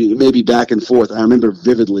teams maybe back and forth? I remember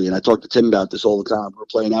vividly, and I talk to Tim about this all the time. We're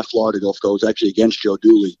playing at Florida Gulf Coast, actually against Joe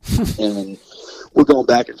Dooley, and we're going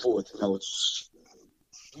back and forth. It's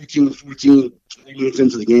 14, 3 minutes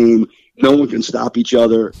into the game. No one can stop each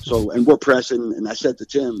other. So, and we're pressing. And I said to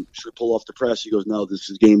Tim, should we pull off the press? He goes, no,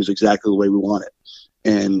 game is exactly the way we want it.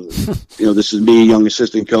 And, this is me, young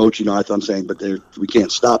assistant coach. I'm saying, but we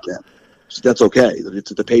can't stop them. So that's okay.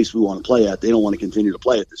 It's at the pace we want to play at. They don't want to continue to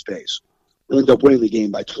play at this pace. We end up winning the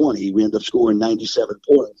game by 20. We end up scoring 97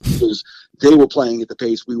 points because they were playing at the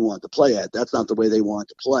pace we wanted to play at. That's not the way they wanted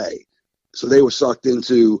to play. So they were sucked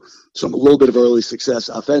into a little bit of early success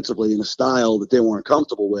offensively in a style that they weren't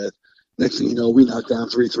comfortable with. Next thing you know, we knocked down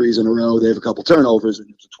 3 threes in a row. They have a couple turnovers, and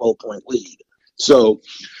it's a 12-point lead. So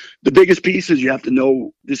the biggest piece is you have to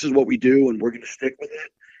know this is what we do, and we're going to stick with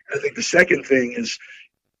it. And I think the second thing is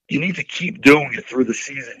you need to keep doing it through the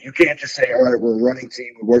season. You can't just say, all right, we're a running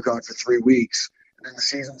team. We work on it for 3 weeks, and then the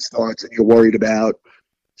season starts, and you're worried about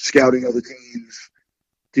scouting other teams,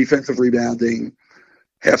 defensive rebounding,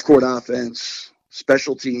 half-court offense,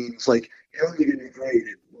 special teams. Like, you're only going to be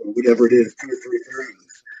graded, whatever it is, 2 or 3 things.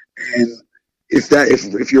 And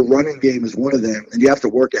if your running game is one of them, then you have to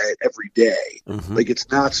work at it every day. Mm-hmm. Like,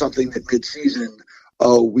 it's not something that mid-season,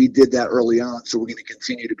 we did that early on, so we're going to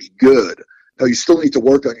continue to be good. No, you still need to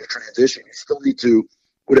work on your transition. You still need to,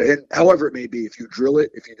 and however it may be, if you drill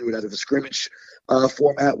it, if you do it out of a scrimmage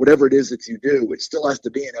format, whatever it is that you do, it still has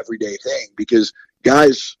to be an everyday thing because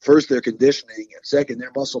guys, first, their conditioning, and second,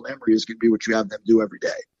 their muscle memory is going to be what you have them do every day.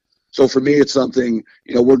 So for me, it's something,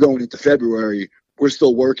 we're going into February. We're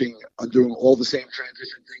still working on doing all the same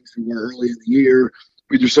transition things we were early in the year.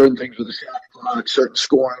 We do certain things with the shot clock, certain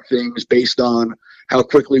scoring things based on how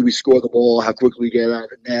quickly we score the ball, how quickly we get out of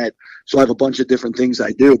the net. So I have a bunch of different things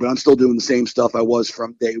I do, but I'm still doing the same stuff I was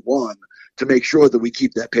from day one to make sure that we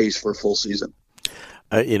keep that pace for a full season.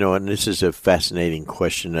 And this is a fascinating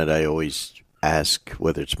question that I always ask,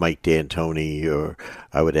 whether it's Mike D'Antoni or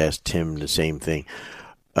I would ask Tim the same thing.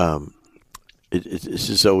 This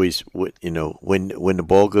is always, when the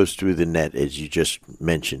ball goes through the net, as you just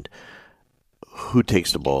mentioned, who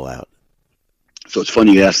takes the ball out? So it's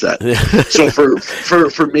funny you ask that. So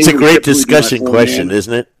for me, it's a great discussion question,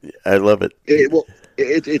 isn't it? I love it.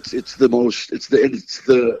 It's the most. It's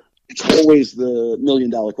always the $1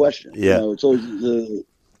 million question. Yeah. It's always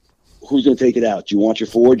who's going to take it out? Do you want your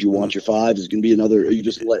 4? Do you want your 5? Is it going to be another? Or you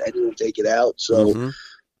just let anyone take it out? So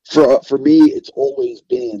for me, it's always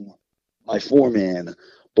been my 4-man.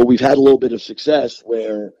 But we've had a little bit of success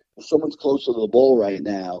where if someone's closer to the ball right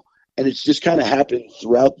now. And it's just kind of happened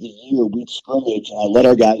throughout the year. We'd scrimmage, and I let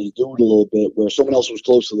our guys do it a little bit where someone else was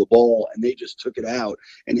close to the ball, and they just took it out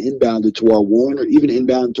and inbounded to our 1 or even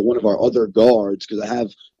inbounded to one of our other guards because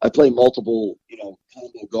I play multiple,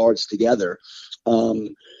 combo guards together.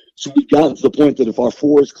 So we've gotten to the point that if our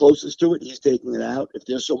 4 is closest to it, he's taking it out. If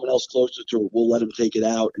there's someone else closer to it, we'll let him take it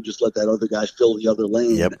out and just let that other guy fill the other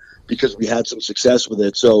lane because we had some success with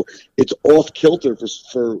it. So it's off kilter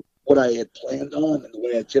for what I had planned on and the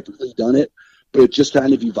way I typically done it, but it just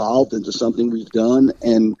kind of evolved into something we've done,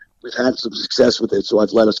 and we've had some success with it, so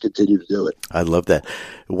I've let us continue to do it. I love that.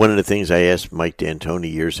 One of the things I asked Mike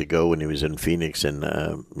D'Antoni years ago when he was in Phoenix, and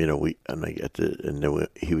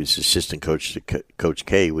he was assistant coach to Coach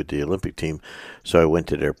K with the Olympic team, so I went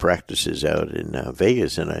to their practices out in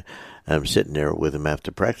Vegas, and I'm sitting there with him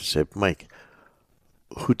after practice. I said, Mike,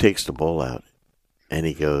 who takes the ball out? And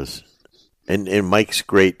he goes. And Mike's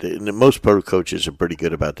great. Most pro coaches are pretty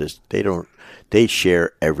good about this. They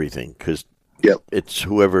share everything because it's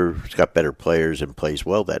whoever's got better players and plays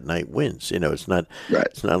well that night wins. It's not right.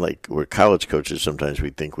 It's not like we're college coaches. Sometimes we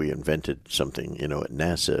think we invented something, at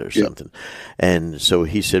NASA or something. And so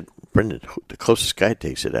he said, Brendan, the closest guy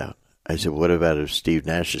takes it out. I said, what about if Steve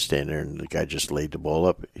Nash is standing there and the guy just laid the ball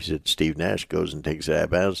up? He said, Steve Nash goes and takes it out of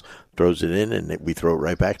bounds, throws it in, and we throw it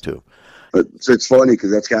right back to him. But it's funny because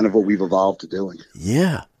that's kind of what we've evolved to doing.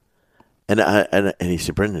 Yeah, and he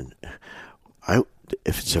said, Brendan,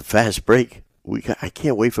 if it's a fast break, I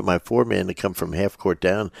can't wait for my 4-man to come from half court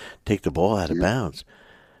down, take the ball out of bounds.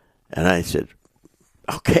 And I said,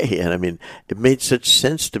 okay. And I mean, it made such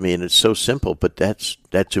sense to me, and it's so simple. But that's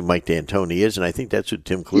who Mike D'Antoni is, and I think that's who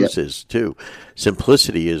Tim Cluess is too.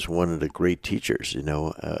 Simplicity is one of the great teachers,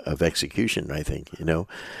 of execution. I think,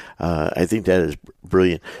 I think that is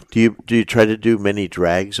brilliant. Do you try to do many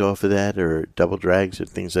drags off of that, or double drags, or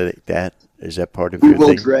things like that? Is that part of your thing? We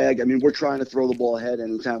will drag. I mean, we're trying to throw the ball ahead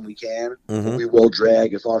anytime we can. Mm-hmm. We will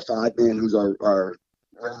drag if our 5-man, who's our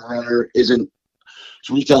rim runner, isn't.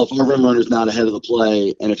 So we tell if our rim runner is not ahead of the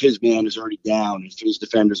play, and if his man is already down, if his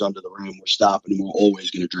defender's under the rim, we're stopping him. We're always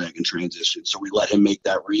going to drag in transition. So we let him make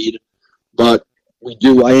that read. But We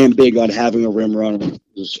do. I am big on having a rim runner.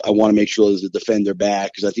 I want to make sure there's a defender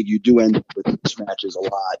back because I think you do end up with mismatches a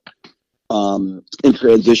lot in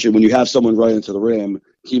transition. When you have someone right into the rim,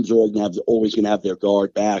 teams are always going to have their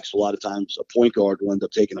guard back. So a lot of times a point guard will end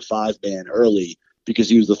up taking a 5-man early because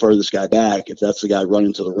he was the furthest guy back if that's the guy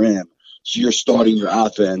running to the rim. So you're starting your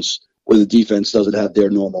offense where the defense doesn't have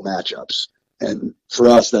their normal matchups. And for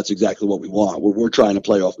us, that's exactly what we want. We're trying to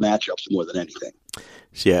play off matchups more than anything.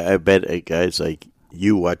 See, I bet guys like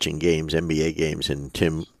you watching games, NBA games, and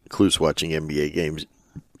Tim Cluse watching NBA games,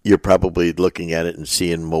 you're probably looking at it and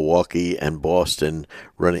seeing Milwaukee and Boston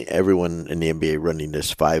running, everyone in the NBA running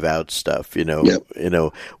this 5-out stuff,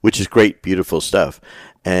 Yep. Which is great, beautiful stuff,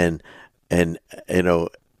 and it's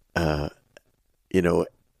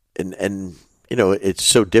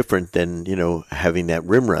so different than having that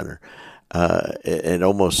rim runner, and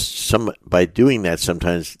almost by doing that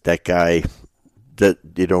sometimes that guy. That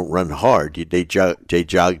they don't run hard. They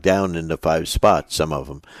jog down into 5 spots. Some of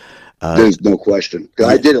them. There's no question.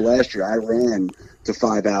 I did it last year. I ran to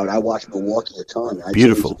 5-out. I watched Milwaukee a ton. I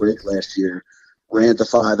Beautiful. changed the break last year. Ran to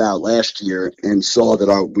 5-out last year and saw that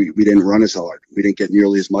we didn't run as hard. We didn't get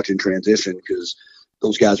nearly as much in transition because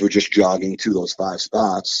those guys were just jogging to those 5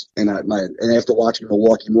 spots. And after watching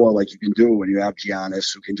Milwaukee more, like you can do when you have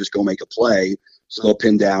Giannis who can just go make a play. So they'll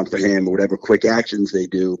pin down for him or whatever quick actions they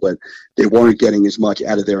do, but they weren't getting as much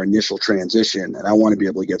out of their initial transition. And I want to be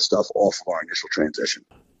able to get stuff off of our initial transition.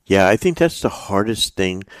 Yeah, I think that's the hardest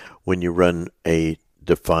thing when you run a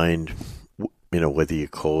defined, whether you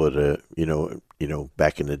call it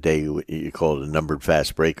back in the day, you call it a numbered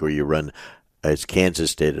fast break, or you run, as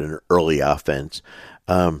Kansas did, an early offense,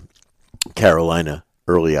 Carolina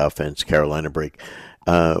break,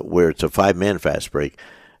 where it's a 5-man fast break.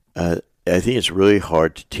 I think it's really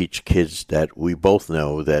hard to teach kids that we both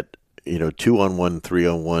know that, 2-on-1,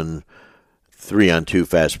 3-on-1, 3-on-2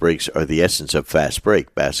 fast breaks are the essence of fast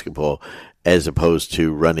break basketball, as opposed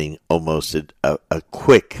to running almost a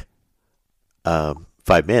quick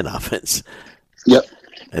 5-man offense. Yep.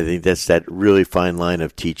 I think that's that really fine line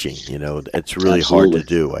of teaching. It's really Absolutely hard to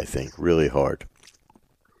do, I think. Really hard.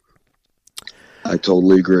 I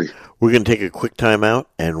totally agree. We're going to take a quick time out,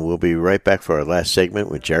 and we'll be right back for our last segment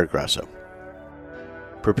with Jared Grasso.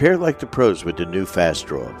 Prepare like the pros with the new Fast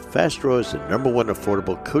Draw. Fast Draw is the #1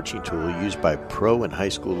 affordable coaching tool used by pro and high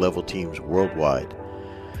school level teams worldwide.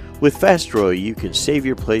 With Fast Draw, you can save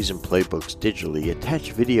your plays and playbooks digitally,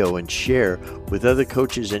 attach video, and share with other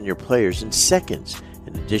coaches and your players in seconds.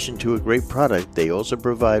 In addition to a great product, they also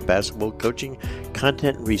provide basketball coaching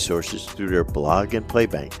content and resources through their blog and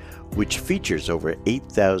Playbank, which features over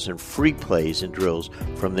 8,000 free plays and drills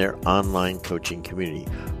from their online coaching community.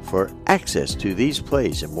 For access to these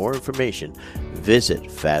plays and more information, visit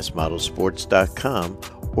fastmodelsports.com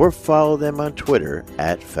or follow them on Twitter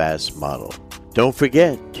 @fastmodel. Don't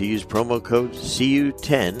forget to use promo code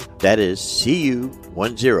CU10, that is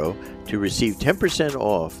CU10, to receive 10%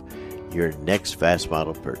 off your next Fast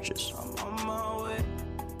Model purchase.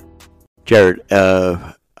 Jared,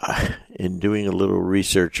 in doing a little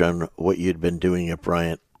research on what you'd been doing at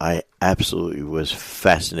Bryant, I absolutely was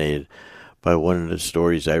fascinated by one of the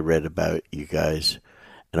stories I read about you guys,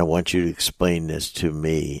 and I want you to explain this to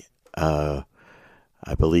me. I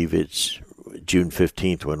believe it's June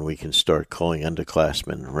 15th when we can start calling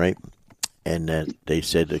underclassmen, right? And that they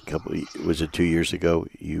said 2 years ago,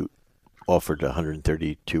 you offered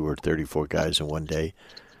 132 or 34 guys in one day,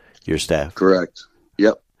 your staff? Correct.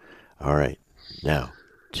 Yep. All right. Now,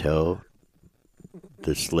 tell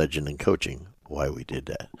this legend in coaching why we did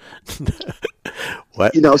that.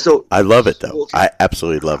 What? So I love it, though. I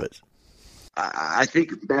absolutely love it. I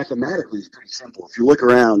think mathematically it's pretty simple. If you look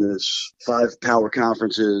around, there's 5 power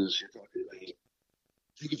conferences.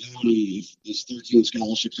 There's 13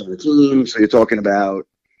 scholarships on the team, so you're talking about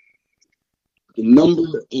the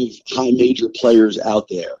number of high major players out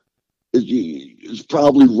there is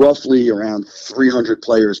probably roughly around 300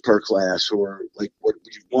 players per class, or like what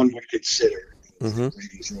one would consider.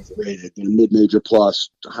 Ratings are overrated. They're mid-major plus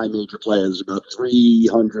high major players, about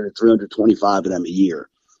 300, 325 of them a year.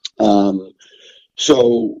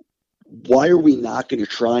 So why are we not going to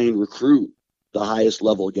try and recruit the highest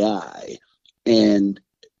level guy and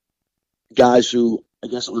guys who, I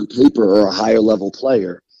guess on paper, are a higher level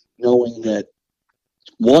player, knowing that,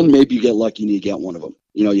 one, maybe you get lucky and you get one of them.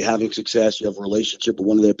 You're having success, you have a relationship with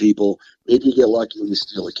one of their people. Maybe you get lucky and you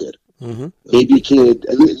steal a kid. Maybe a kid,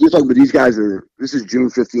 you're talking about these guys this is June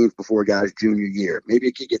 15th before a guy's junior year. Maybe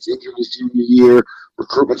a kid gets injured his junior year,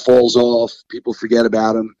 recruitment falls off, people forget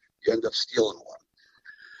about him, you end up stealing one.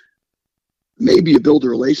 Maybe you build a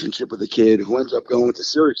relationship with a kid who ends up going to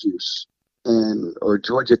Syracuse or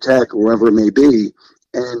Georgia Tech or wherever it may be,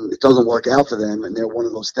 and it doesn't work out for them, and they're one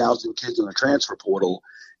of those 1,000 kids in the transfer portal,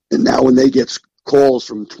 and now when they get calls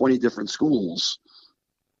from 20 different schools,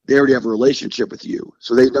 they already have a relationship with you.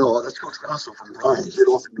 So they know, oh, that's Coach Grosso from Bryan. He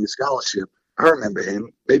offered me a scholarship. I remember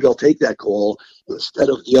him. Maybe I'll take that call instead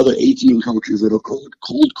of the other 18 coaches that are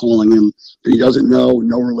cold calling him that he doesn't know,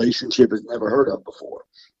 no relationship, has never heard of before.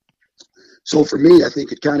 So for me, I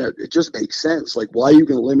think it just makes sense. Like, why are you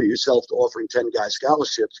going to limit yourself to offering 10 guys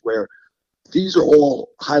scholarships where these are all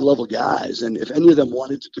high-level guys, and if any of them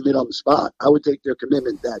wanted to commit on the spot, I would take their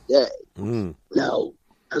commitment that day. Now,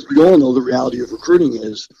 as we all know, the reality of recruiting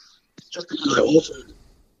is just because I offered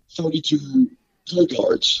 32 point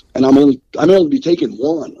guards, and I'm only be taking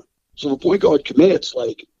one. So if a point guard commits,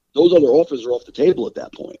 like, those other offers are off the table at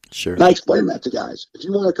that point. Sure. And I explain that to guys. If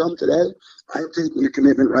you want to come today, I am taking your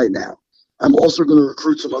commitment right now. I'm also going to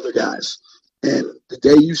recruit some other guys. And the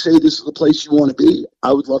day you say this is the place you want to be,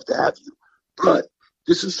 I would love to have you. But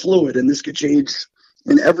this is fluid, and this could change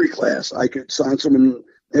in every class. I could sign someone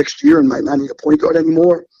next year and might not need a point guard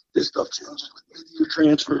anymore. This stuff changes with mid-year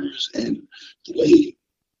transfers, and the way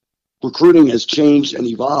recruiting has changed and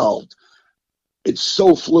evolved. It's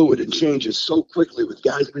so fluid and changes so quickly with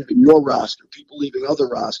guys leaving your roster, people leaving other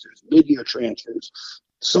rosters, mid-year transfers,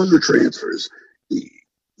 summer transfers.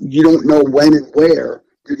 You don't know when and where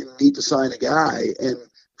you're going to need to sign a guy. And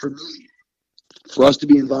for me, for us to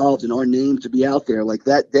be involved and our name to be out there, like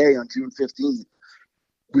that day on June 15th,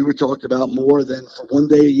 we were talked about more than, for one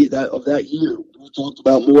day of that year, we were talked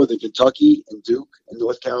about more than Kentucky and Duke and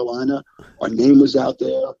North Carolina. Our name was out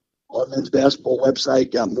there. Our men's basketball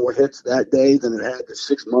website got more hits that day than it had the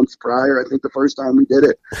 6 months prior, I think, the first time we did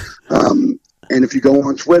it. And if you go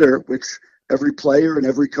on Twitter, which every player and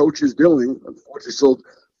every coach is doing, unfortunately,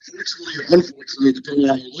 depending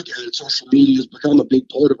on how you look at it, social media has become a big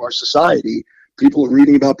part of our society. People are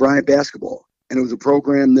reading about Bryant basketball. And it was a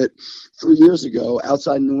program that 3 years ago,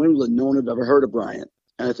 outside New England, no one had ever heard of Bryant.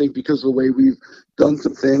 And I think because of the way we've done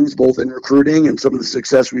some things, both in recruiting and some of the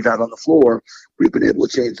success we've had on the floor, we've been able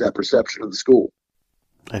to change that perception of the school.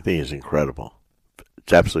 I think it's incredible.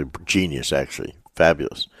 It's absolutely genius, actually.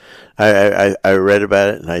 Fabulous. I read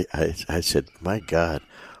about it, and I said, my God,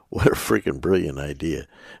 what a freaking brilliant idea.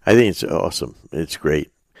 I think it's awesome. It's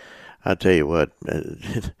great. I'll tell you what,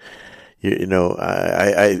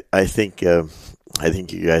 I think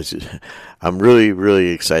you guys, I'm really, really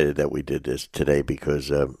excited that we did this today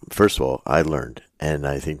because, first of all, I learned, and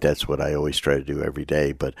I think that's what I always try to do every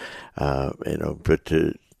day. But, but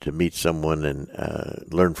to meet someone and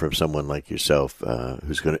learn from someone like yourself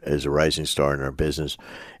who's is a rising star in our business,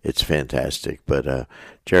 it's fantastic. But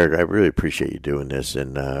Jared, I really appreciate you doing this,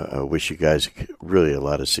 and I wish you guys really a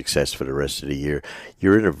lot of success for the rest of the year.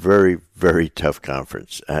 You're in a very, very tough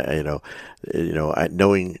conference.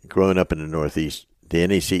 Knowing growing up in the Northeast, the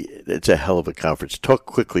NEC, it's a hell of a conference. Talk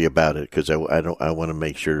quickly about it because I want to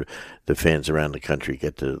make sure the fans around the country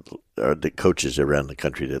or the coaches around the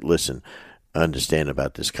country that listen understand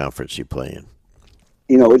about this conference you play in.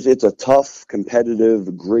 It's a tough,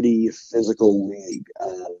 competitive, gritty, physical league.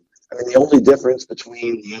 The only difference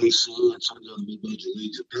between the NEC and some of the other mid-major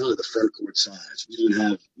leagues is really the front court size. We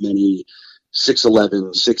don't have many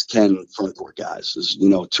 6'11", 6'10" front court guys. There's,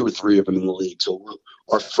 2 or 3 of them in the league. So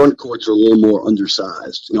our front courts are a little more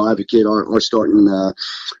undersized. I have a kid, our starting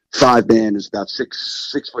 5-man is about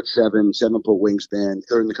 6'7", 7-foot wingspan,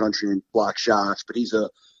 third in the country in block shots, but he's a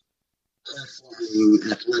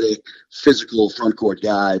athletic, physical front court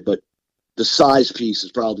guy, but the size piece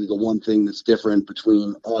is probably the one thing that's different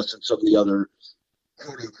between us and some of the other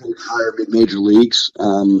quote-unquote higher mid-major leagues.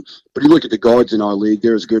 But you look at the guards in our league,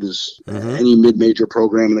 they're as good as any mid-major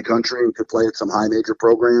program in the country and could play at some high major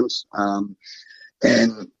programs.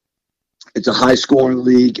 And it's a high-scoring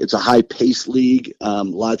league. It's a high-paced league. A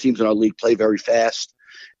lot of teams in our league play very fast.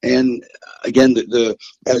 And again,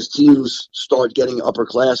 as teams start getting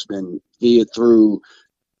upperclassmen, be it through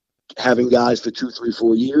having guys for 2, 3,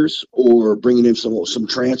 4 years or bringing in some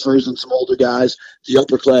transfers and some older guys, the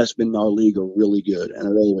upperclassmen in our league are really good and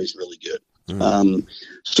are always really good.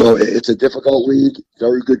 So it's a difficult league,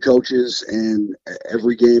 very good coaches, and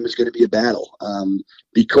every game is going to be a battle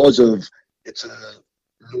because of it's a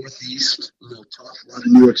Northeast, tough, a lot of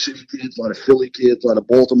New York City kids, a lot of Philly kids, a lot of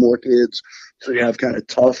Baltimore kids. So you have kind of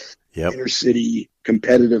tough inner city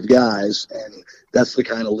competitive guys, and that's the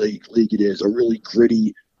kind of league it is, a really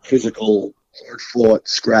gritty, physical, hard-fought,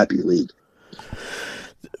 scrappy league.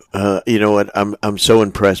 You know what? I'm so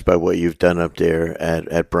impressed by what you've done up there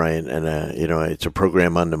at Bryant, and you know, it's a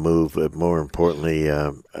program on the move. But more importantly,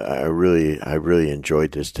 I really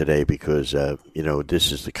enjoyed this today because you know,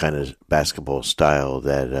 this is the kind of basketball style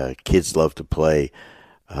that kids love to play.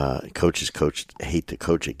 Coaches hate to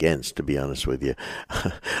coach against, to be honest with you.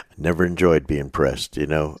 Never enjoyed being pressed, you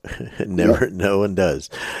know. Never, no one does.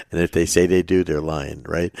 And if they say they do, they're lying,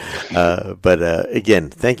 right? But again,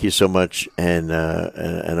 thank you so much, and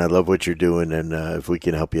I love what you're doing. And if we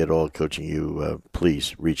can help you at all, coaching you,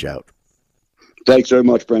 please reach out. Thanks very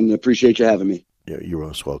much, Brendan. Appreciate you having me. You're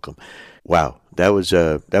most welcome. Wow, that was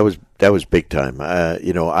big time.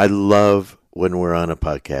 You know, I love when we're on a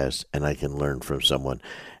podcast and I can learn from someone.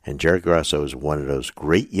 And Jared Grasso is one of those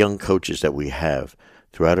great young coaches that we have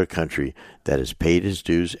throughout our country that has paid his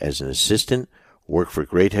dues as an assistant, worked for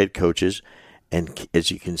great head coaches, and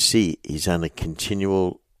as you can see, he's on a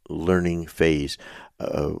continual learning phase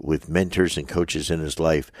with mentors and coaches in his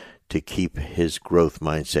life to keep his growth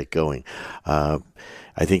mindset going.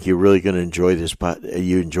 I think you're really going to enjoy this.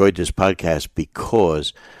 You enjoyed this podcast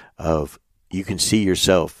because of you can see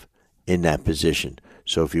yourself in that position.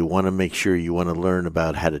 So if you want to make sure you want to learn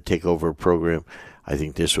about how to take over a program, I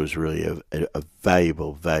think this was really a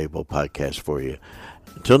valuable podcast for you.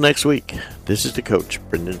 Until next week, this is the coach,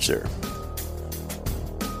 Brendan Suhr.